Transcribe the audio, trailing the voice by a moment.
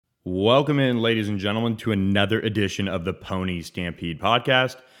Welcome in, ladies and gentlemen, to another edition of the Pony Stampede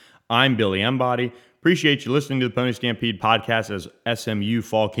podcast. I'm Billy Embody. Appreciate you listening to the Pony Stampede podcast as SMU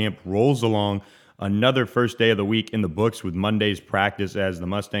fall camp rolls along. Another first day of the week in the books with Monday's practice as the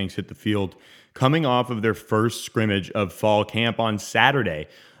Mustangs hit the field, coming off of their first scrimmage of fall camp on Saturday.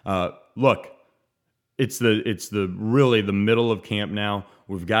 Look, it's the really the middle of camp now.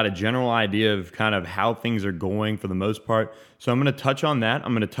 We've got a general idea of kind of how things are going for the most part. So I'm going to touch on that.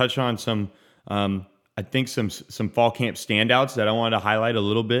 I'm going to touch on some I think some fall camp standouts that I wanted to highlight a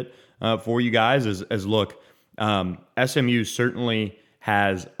little bit for you guys. As look, SMU certainly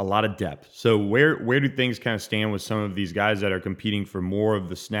has a lot of depth. So where do things kind of stand with some of these guys that are competing for more of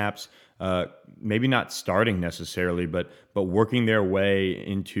the snaps? Maybe not starting necessarily, but working their way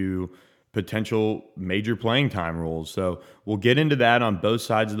into potential major playing time roles. So we'll get into that on both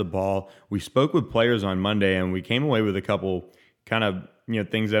sides of the ball. We spoke with players on Monday, and we came away with a couple kind of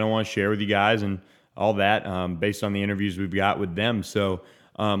things that I want to share with you guys and all that based on the interviews we've got with them. So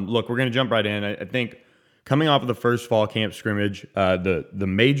look, we're going to jump right in. I think coming off of the first fall camp scrimmage, the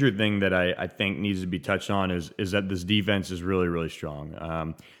major thing that I think needs to be touched on is that this defense is really, really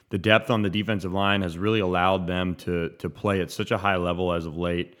strong. The depth on the defensive line has really allowed them to play at such a high level as of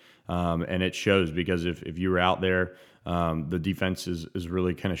late. And it shows because if you were out there, the defense is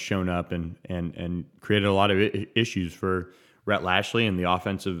really kind of shown up and created a lot of issues for Rhett Lashley and the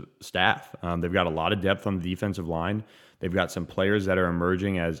offensive staff. They've got a lot of depth on the defensive line. They've got some players that are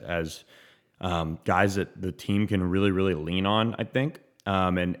emerging as guys that the team can really, really lean on, I think.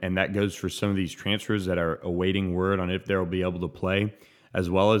 And that goes for some of these transfers that are awaiting word on if they'll be able to play, as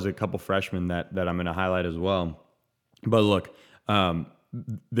well as a couple freshmen that I'm going to highlight as well. But look,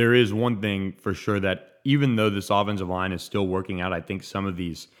 there is one thing for sure that even though this offensive line is still working out, I think some of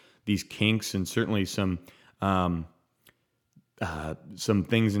these kinks and certainly some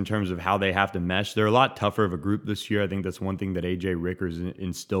things in terms of how they have to mesh. They're a lot tougher of a group this year. I think that's one thing that A.J. Rickers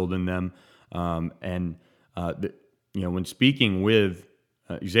instilled in them. When speaking with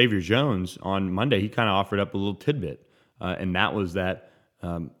Xavier Jones on Monday, he kind of offered up a little tidbit, and that was that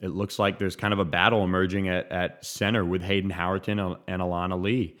it looks like there's kind of a battle emerging at center with Hayden Howerton and Alana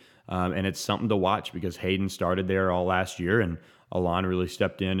Lee. And it's something to watch because Hayden started there all last year and Alana really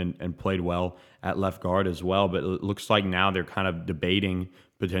stepped in and played well at left guard as well. But it looks like now they're kind of debating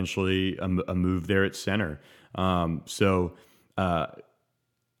potentially a move there at center.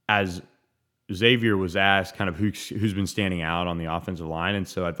 As Xavier was asked kind of who's been standing out on the offensive line, and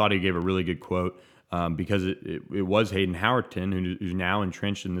so I thought he gave a really good quote. Because it was Hayden Howerton who's now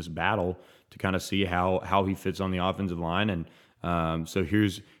entrenched in this battle to kind of see how he fits on the offensive line. And so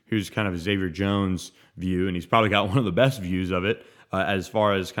here's kind of Xavier Jones' view, and he's probably got one of the best views of it as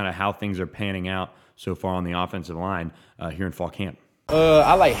far as kind of how things are panning out so far on the offensive line here in fall camp.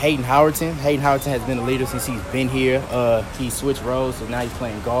 I like Hayden Howerton. Hayden Howerton has been a leader since he's been here. He switched roles, so now he's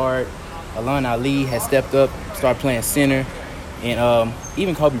playing guard. Alana Ali has stepped up, started playing center. And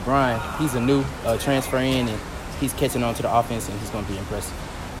even Kobe Bryant, he's a new transfer in, and he's catching on to the offense, and he's going to be impressive.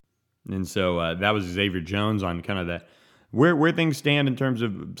 And so that was Xavier Jones on kind of that where things stand in terms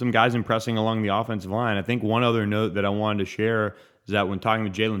of some guys impressing along the offensive line. I think one other note that I wanted to share is that when talking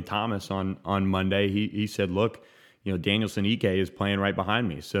with Jalen Thomas on Monday, he said, look, Danielson Ike is playing right behind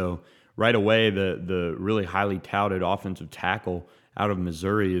me. So right away, the really highly touted offensive tackle out of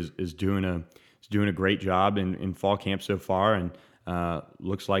Missouri is doing a great job in fall camp so far, and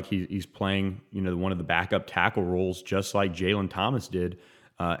looks like he's playing one of the backup tackle roles just like Jalen Thomas did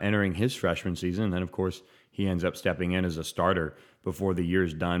entering his freshman season. And then of course he ends up stepping in as a starter before the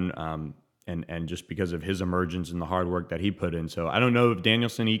year's done, and just because of his emergence and the hard work that he put in. So I don't know if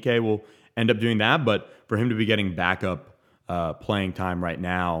Danielson Ike will end up doing that, but for him to be getting backup playing time right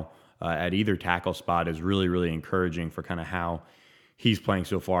now at either tackle spot is really, really encouraging for kind of how he's playing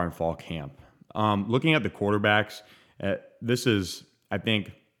so far in fall camp. Looking at the quarterbacks, this is, I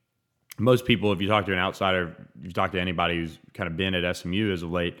think, most people, if you talk to an outsider, if you talk to anybody who's kind of been at SMU as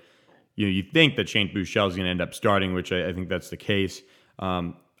of late, you think that Shane Buechele is going to end up starting, which I think that's the case.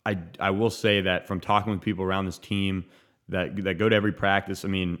 I will say that from talking with people around this team that go to every practice, I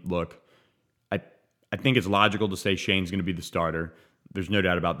mean, look, I think it's logical to say Shane's going to be the starter. There's no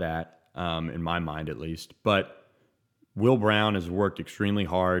doubt about that, in my mind at least. But Will Brown has worked extremely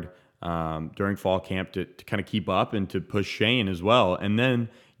hard during fall camp to kind of keep up and to push Shane as well. And then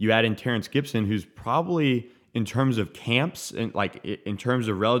you add in Terrence Gibson, who's probably, in terms of camps and like in terms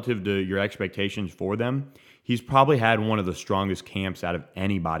of relative to your expectations for them, he's probably had one of the strongest camps out of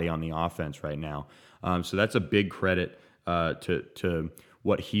anybody on the offense right now. So that's a big credit to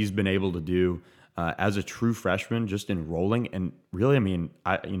what he's been able to do. as a true freshman, just enrolling. And really, I mean,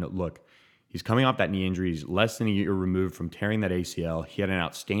 look, he's coming off that knee injury. He's less than a year removed from tearing that ACL. He had an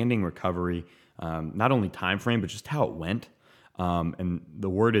outstanding recovery, not only time frame, but just how it went. And the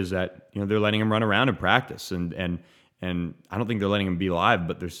word is that, they're letting him run around in practice, and I don't think they're letting him be live,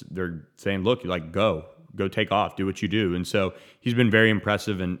 but they're saying, look, go take off, do what you do. And so he's been very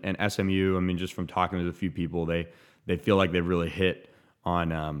impressive. And SMU, I mean, just from talking to a few people, they feel like they've really hit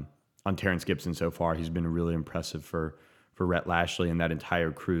on Terrence Gibson so far. He's been really impressive for Rhett Lashley and that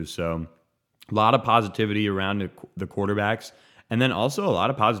entire crew. So a lot of positivity around the quarterbacks. And then also a lot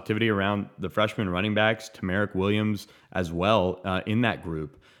of positivity around the freshman running backs, Tamarick Williams as well, in that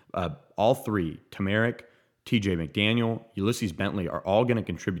group. All three, Tamarick, TJ McDaniel, Ulysses Bentley, are all going to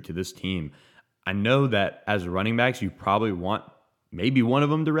contribute to this team. I know that as running backs, you probably want maybe one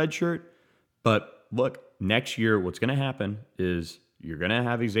of them to redshirt. But look, next year, what's going to happen is you're going to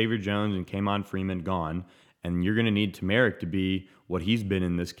have Xavier Jones and K'Mon Freeman gone, and you're going to need Tamarick to be what he's been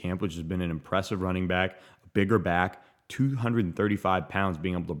in this camp, which has been an impressive running back, a bigger back, 235 pounds,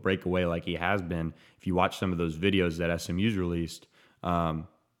 being able to break away like he has been. If you watch some of those videos that SMU's released,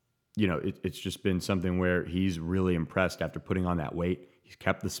 it's just been something where he's really impressed after putting on that weight. He's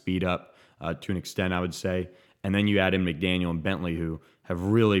kept the speed up to an extent, I would say. And then you add in McDaniel and Bentley, who have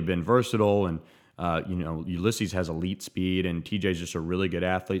really been versatile. And, Ulysses has elite speed, and TJ's just a really good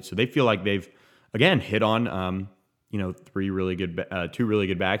athlete. So they feel like they've, again, hit on, two really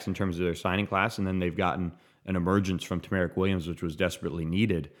good backs in terms of their signing class. And then they've gotten an emergence from Tamarick Williams, which was desperately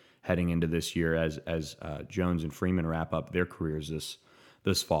needed heading into this year as Jones and Freeman wrap up their careers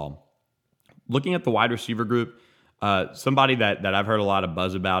this fall. Looking at the wide receiver group, somebody that I've heard a lot of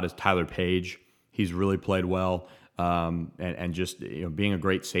buzz about is Tyler Page. He's really played well, and just being a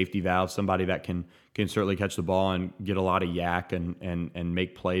great safety valve, somebody that can certainly catch the ball and get a lot of yak and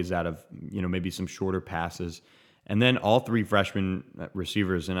make plays out of maybe some shorter passes. And then all three freshman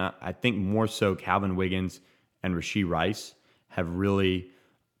receivers, and I think more so Calvin Wiggins and Rashee Rice, have really,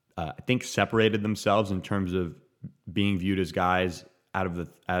 I think, separated themselves in terms of being viewed as guys out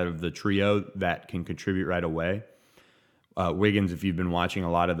of the trio that can contribute right away. Wiggins, if you've been watching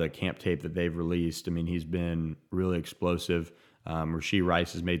a lot of the camp tape that they've released, I mean, he's been really explosive. Rashee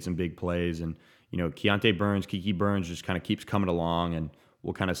Rice has made some big plays, and Kiki Burns just kind of keeps coming along, and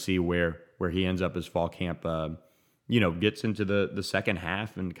we'll kind of see where he ends up as fall camp gets into the second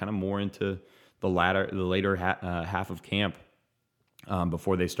half and kind of more into the later half of camp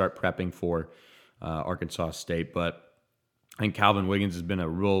before they start prepping for Arkansas State. But I think Calvin Wiggins has been a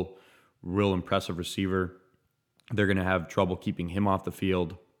real impressive receiver. They're going to have trouble keeping him off the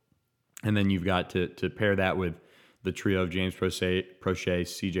field. And then you've got to pair that with the trio of James Prochet,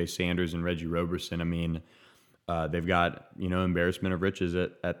 CJ Sanders, and Reggie Roberson. I mean, they've got, embarrassment of riches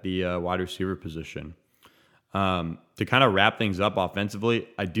at the wide receiver position. To kind of wrap things up offensively,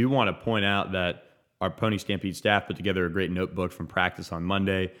 I do want to point out that our Pony Stampede staff put together a great notebook from practice on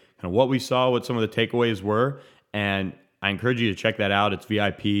Monday, kind of what we saw, what some of the takeaways were, and I encourage you to check that out. It's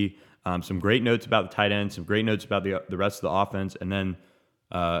VIP. Some great notes about the tight end, some great notes about the rest of the offense, and then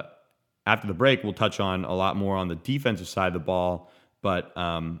after the break, we'll touch on a lot more on the defensive side of the ball, but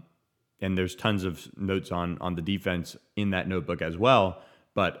and there's tons of notes on the defense in that notebook as well.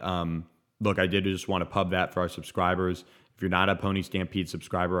 But look, I did just want to pub that for our subscribers. If you're not a Pony Stampede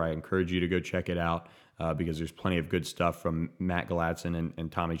subscriber, I encourage you to go check it out because there's plenty of good stuff from Matt Galatson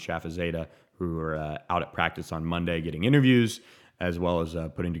and Tommy Shafazada, who are out at practice on Monday getting interviews, as well as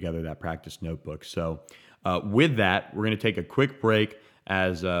putting together that practice notebook. So with that, we're going to take a quick break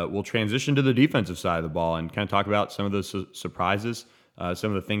as we'll transition to the defensive side of the ball and kind of talk about some of those surprises,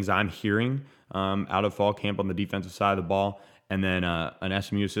 some of the things I'm hearing out of fall camp on the defensive side of the ball, and then an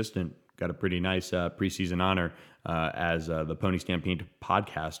SMU assistant got a pretty nice preseason honor as the Pony Stampede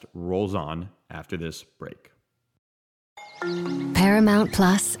podcast rolls on after this break. Paramount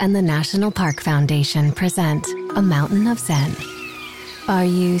Plus and the National Park Foundation present A Mountain of Zen. Are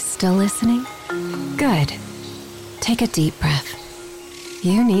you still listening? Good. Take a deep breath.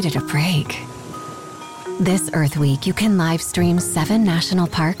 You needed a break. This Earth Week, you can live stream 7 national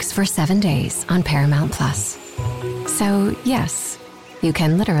parks for 7 days on Paramount Plus. So, yes, you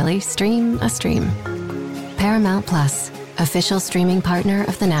can literally stream a stream. Paramount Plus, official streaming partner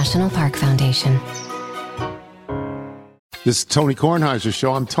of the National Park Foundation. This is Tony Kornheiser's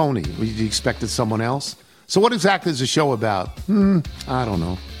show. I'm Tony. You expected someone else? So what exactly is the show about? I don't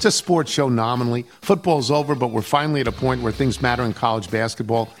know. It's a sports show nominally. Football's over, but we're finally at a point where things matter in college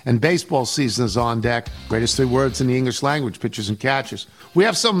basketball, and baseball season is on deck. Greatest 3 words in the English language, pitchers and catchers. We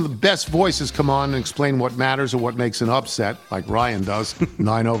have some of the best voices come on and explain what matters or what makes an upset, like Ryan does,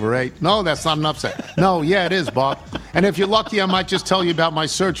 9/8. No, that's not an upset. No, yeah, it is, Bob. And if you're lucky, I might just tell you about my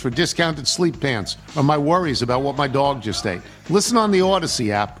search for discounted sleep pants or my worries about what my dog just ate. Listen on the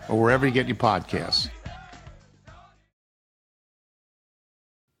Odyssey app or wherever you get your podcasts.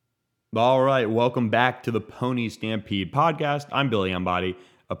 All right, welcome back to the Pony Stampede podcast. I'm Billy Embody.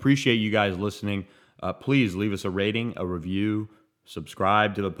 Appreciate you guys listening. Please leave us a rating, a review,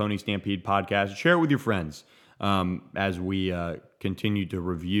 subscribe to the Pony Stampede podcast, share it with your friends as we continue to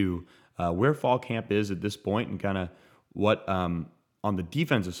review where fall camp is at this point and kind of what on the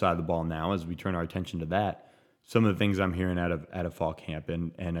defensive side of the ball now as we turn our attention to that. Some of the things I'm hearing out of fall camp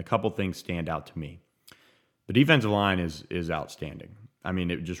and a couple things stand out to me. The defensive line is outstanding. I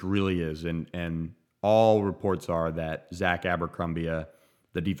mean, it just really is. And all reports are that Zach Abercrombie,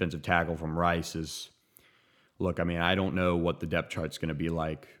 the defensive tackle from Rice, is, look, I mean, I don't know what the depth chart's going to be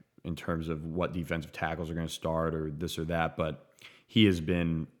like in terms of what defensive tackles are going to start or this or that, but he has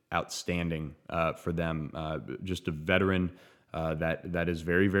been outstanding for them. Just a veteran that is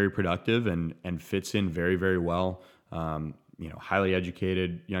very, very productive and fits in very, very well. Highly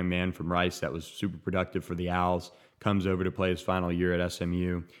educated young man from Rice that was super productive for the Owls. Comes over to play his final year at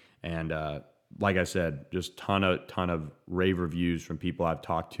SMU, and like I said, just ton of rave reviews from people I've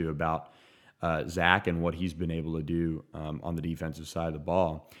talked to about Zach and what he's been able to do on the defensive side of the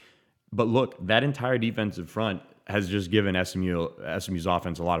ball. But look, that entire defensive front has just given SMU's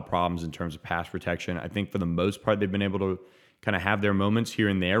offense a lot of problems in terms of pass protection. I think for the most part, they've been able to kind of have their moments here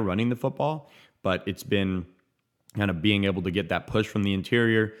and there running the football, but it's been kind of being able to get that push from the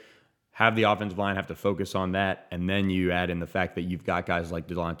interior, have the offensive line have to focus on that, and then you add in the fact that you've got guys like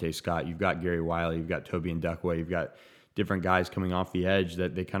Delonte Scott, you've got Gary Wiley, you've got Toby Ndukwe, you've got different guys coming off the edge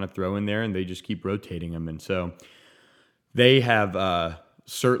that they kind of throw in there, and they just keep rotating them. And so they have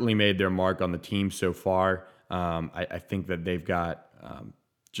certainly made their mark on the team so far. I think that they've got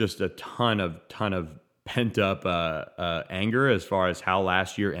just a ton of pent-up anger as far as how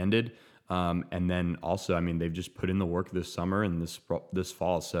last year ended. And then also, I mean, they've just put in the work this summer and this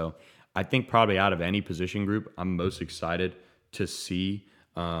fall. So I think probably out of any position group, I'm most excited to see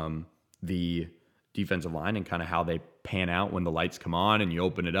the defensive line and kind of how they pan out when the lights come on and you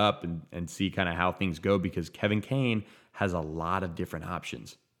open it up and see kind of how things go, because Kevin Kane has a lot of different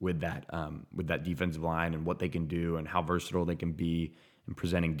options with that defensive line and what they can do and how versatile they can be in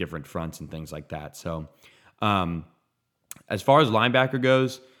presenting different fronts and things like that. So as far as linebacker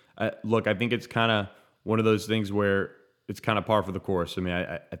goes, look, I think it's kind of one of those things where it's kind of par for the course. I mean,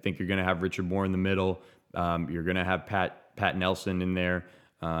 I think you're going to have Richard Moore in the middle. You're going to have Pat Nelson in there.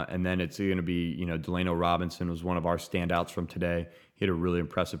 And then it's going to be, Delano Robinson was one of our standouts from today. He had a really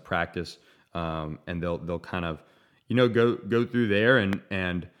impressive practice. And they'll kind of, go through there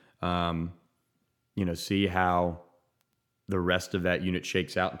and see how the rest of that unit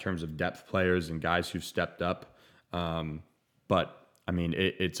shakes out in terms of depth players and guys who've stepped up. But I mean,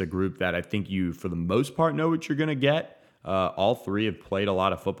 it's a group that I think you, for the most part, know what you're going to get. All three have played a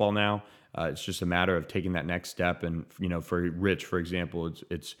lot of football now. It's just a matter of taking that next step. And, for Rich, for example,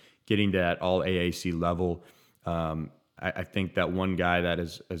 it's getting to that all AAC level. I think that one guy that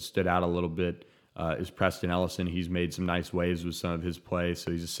has stood out a little bit is Preston Ellison. He's made some nice waves with some of his plays.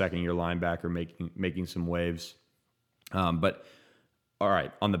 So he's a second-year linebacker making some waves. But, all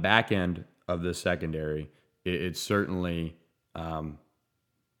right, on the back end of the secondary, it's certainly... I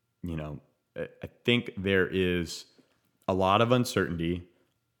think there is a lot of uncertainty,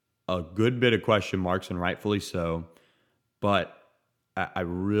 a good bit of question marks, and rightfully so. But I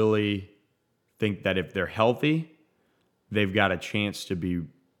really think that if they're healthy, they've got a chance to be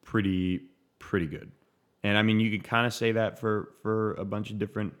pretty good. And I mean, you can kind of say that for a bunch of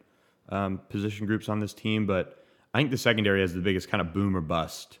different position groups on this team, but I think the secondary has the biggest kind of boom or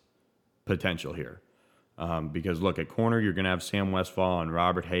bust potential here. Because look, at corner, you're going to have Sam Westfall and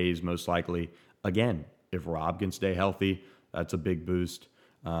Robert Hayes most likely. Again, if Rob can stay healthy, that's a big boost.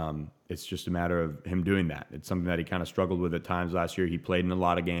 It's just a matter of him doing that. It's something that he kind of struggled with at times last year. He played in a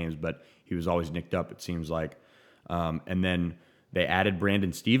lot of games, but he was always nicked up, it seems like. And then they added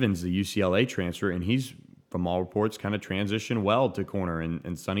Brandon Stevens, the UCLA transfer, and he's, from all reports, kind of transitioned well to corner.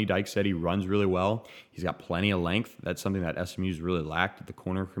 And Sonny Dykes said he runs really well. He's got plenty of length. That's something that SMU's really lacked at the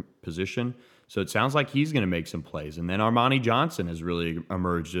corner position. So it sounds like he's going to make some plays. And then Armani Johnson has really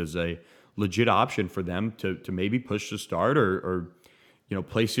emerged as a legit option for them to maybe push to start or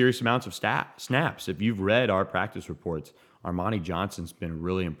play serious amounts of snaps. If you've read our practice reports, Armani Johnson's been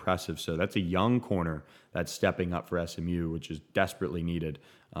really impressive. So that's a young corner that's stepping up for SMU, which is desperately needed,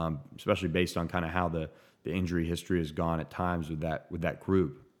 especially based on kind of how the injury history has gone at times with that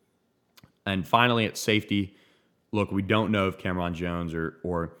group. And finally, at safety, look, we don't know if Cameron Jones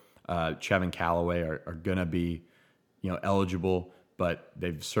or Chevin Callaway are going to be eligible, but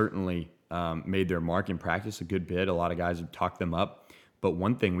they've certainly made their mark in practice a good bit. A lot of guys have talked them up. But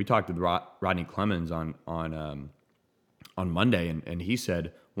one thing, we talked to Rodney Clemens on Monday, and he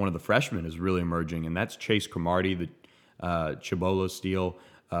said one of the freshmen is really emerging, and that's Chase Cromartie, the Cibola Steel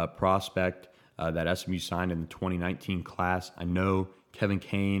prospect that SMU signed in the 2019 class. I know Kevin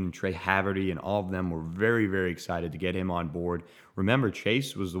Kane and Trey Haverty and all of them were very, very excited to get him on board. Remember,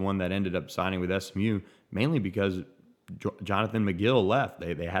 Chase was the one that ended up signing with SMU mainly because Jonathan McGill left.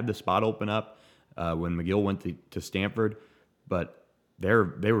 They had the spot open up when McGill went to Stanford, but they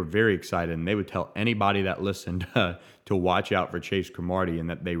were very excited, and they would tell anybody that listened to watch out for Chase Cromartie, and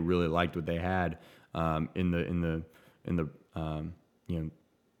that they really liked what they had in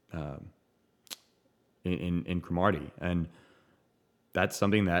Cromartie, and that's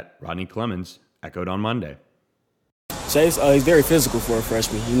something that Rodney Clemens echoed on Monday. Chase, he's very physical for a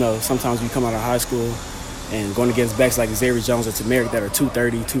freshman. Sometimes we come out of high school and going against backs like Xavier Jones or Tamarick that are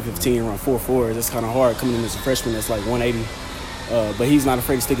 230, 215, around 4'4", it's kind of hard coming in as a freshman that's like 180. But he's not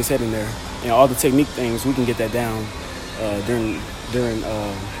afraid to stick his head in there. And all the technique things, we can get that down during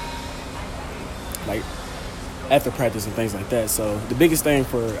like after practice and things like that. So the biggest thing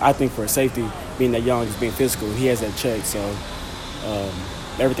I think for a safety, being that young, is being physical. He has that check. So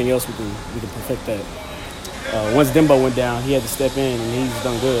everything else we can perfect that. Once Dembo went down, he had to step in, and he's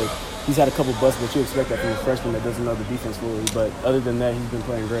done good. He's had a couple busts, but you expect that from a freshman that doesn't know the defense fully. But other than that, he's been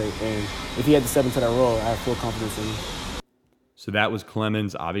playing great. And if he had to step into that role, I have full confidence in him. So that was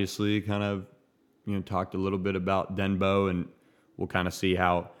Clemens. Obviously, kind of, talked a little bit about Denbo, and we'll kind of see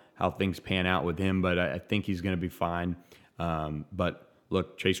how things pan out with him. But I think he's going to be fine. But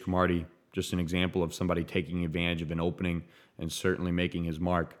look, Chase Cromartie, just an example of somebody taking advantage of an opening and certainly making his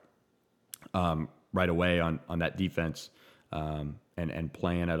mark right away on that defense and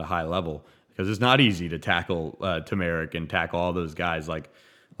playing at a high level, because it's not easy to tackle Tamarick and tackle all those guys like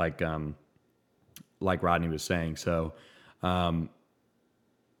Rodney was saying. So.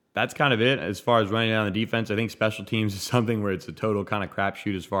 That's kind of it as far as running down the defense. I think special teams is something where it's a total kind of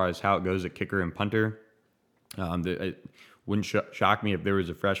crapshoot as far as how it goes at kicker and punter. It wouldn't shock me if there was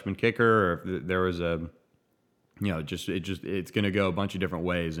a freshman kicker, or if there was it's going to go a bunch of different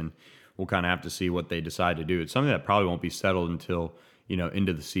ways, and we'll kind of have to see what they decide to do. It's something that probably won't be settled until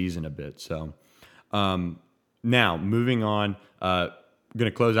into the season a bit. So now moving on. I'm going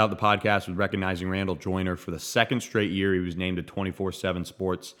to close out the podcast with recognizing Randall Joyner. For the second straight year, he was named a 24/7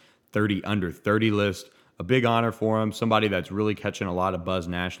 Sports 30 Under 30 list. A big honor for him. Somebody that's really catching a lot of buzz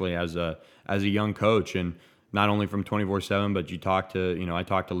nationally as a young coach, and not only from 24/7, but I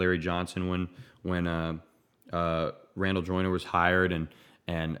talked to Larry Johnson when Randall Joyner was hired,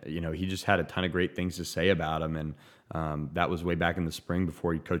 and he just had a ton of great things to say about him, and that was way back in the spring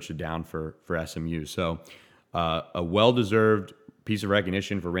before he coached it down for SMU. So a well-deserved piece of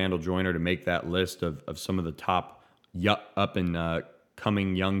recognition for Randall Joyner to make that list of some of the top up and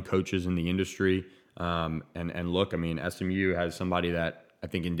coming young coaches in the industry. And look, I mean, SMU has somebody that I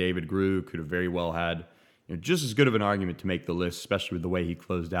think in David Grew could have very well had just as good of an argument to make the list, especially with the way he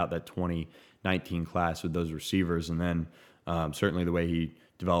closed out that 2019 class with those receivers. And then certainly the way he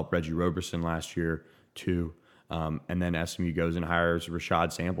developed Reggie Roberson last year too. And then SMU goes and hires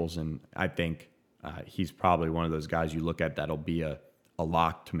Rashad Samples, and I think he's probably one of those guys you look at that'll be a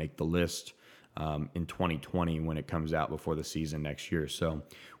lock to make the list in 2020 when it comes out before the season next year. So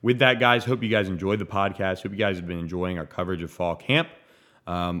with that, guys, hope you guys enjoyed the podcast. Hope you guys have been enjoying our coverage of fall camp.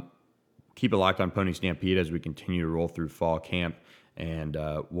 Keep it locked on Pony Stampede as we continue to roll through fall camp, and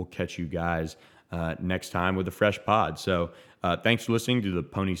we'll catch you guys next time with a fresh pod. So thanks for listening to the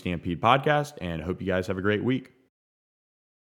Pony Stampede podcast, and hope you guys have a great week.